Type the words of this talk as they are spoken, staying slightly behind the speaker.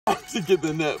got to get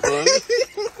the net, bud.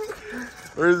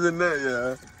 Where's the net,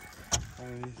 yeah?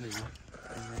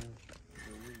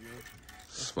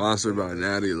 Sponsored by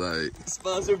Natty Light.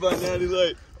 Sponsored by Natty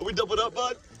Light. Are we doubled up,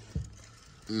 bud?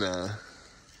 Nah.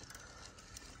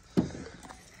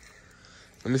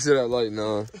 Let me see that light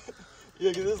now.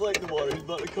 Yeah, get this light in the water. He's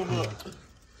about to come up.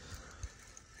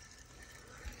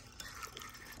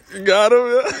 You got him,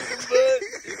 yeah?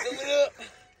 He's coming up.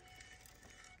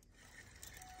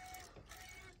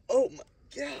 Oh my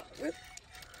God. What?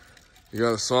 You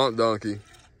got a swamp donkey.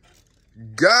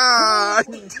 God!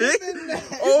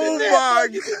 Oh my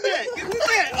God! Get the net! Get the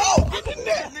net! Oh, get the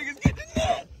net, niggas! Get the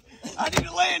net! I need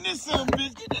to lay in this son,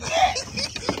 bitch. Get the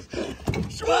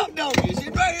net! Swamp donkey. She's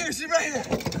right here. She's right here.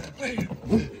 Right here.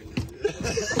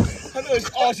 I know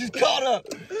oh, she's caught up.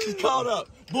 She's caught up.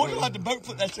 Boy, you'll have to boat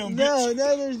flip that son, bitch.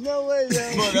 No, there's no way,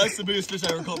 yo. But that's the biggest fish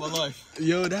I ever caught in my life.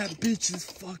 Yo, that bitch is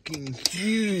fucking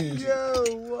huge. Yo,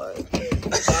 what?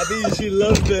 I mean, she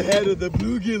loves the head of the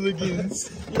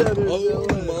bluegilligans. Yeah, there's Oh no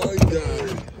way. my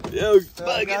God. Yo,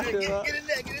 I get got in you, there, bro. get in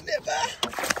there, get in there, bye.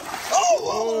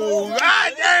 Oh,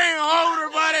 God dang, hold her,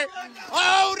 buddy.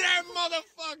 Hold that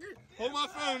motherfucker. Hold my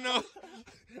phone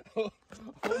now.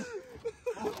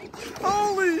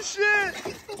 Holy shit!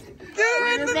 Get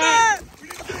her in the back. net!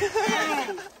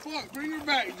 Oh, fuck, bring her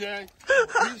back, Jay.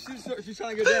 she's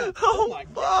trying to go down. Oh my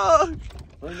fuck!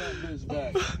 Bring that bitch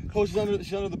back. Oh, she's under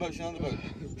the boat. She's under the boat.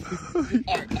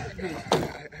 All right,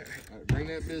 Bring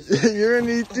that bitch back. You're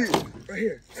gonna need to. right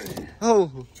here. Oh.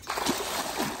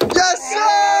 Yes,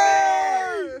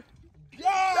 sir!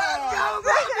 God! Let's go,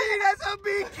 baby! That's a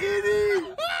big kitty!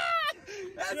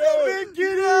 That's a big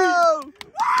kitty!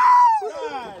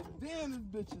 God damn,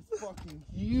 this bitch is fucking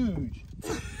huge.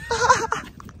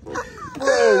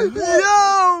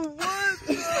 Yo, what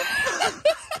the?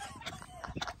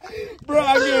 Bro,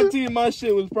 I guarantee you my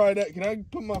shit was probably that. Can I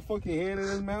put my fucking hand in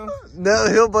his mouth? No,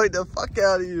 he'll bite the fuck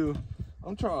out of you.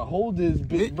 I'm trying to hold this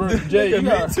bitch. Bro, Jay, you Me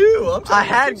got, too. I'm I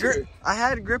trying to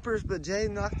had grippers, but Jay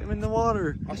knocked them in the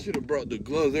water. I should have brought the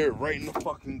gloves. They're right in the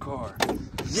fucking car.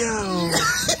 Yo.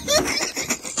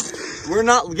 We're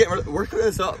not getting. We're cooking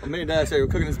this up. Me and Dad say we're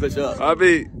cooking this bitch up.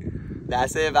 Bobby,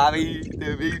 That's it, Bobby.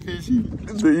 The big fishy.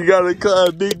 you gotta call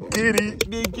a big kitty.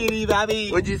 Big kitty, Bobby.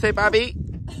 What'd you say, Bobby?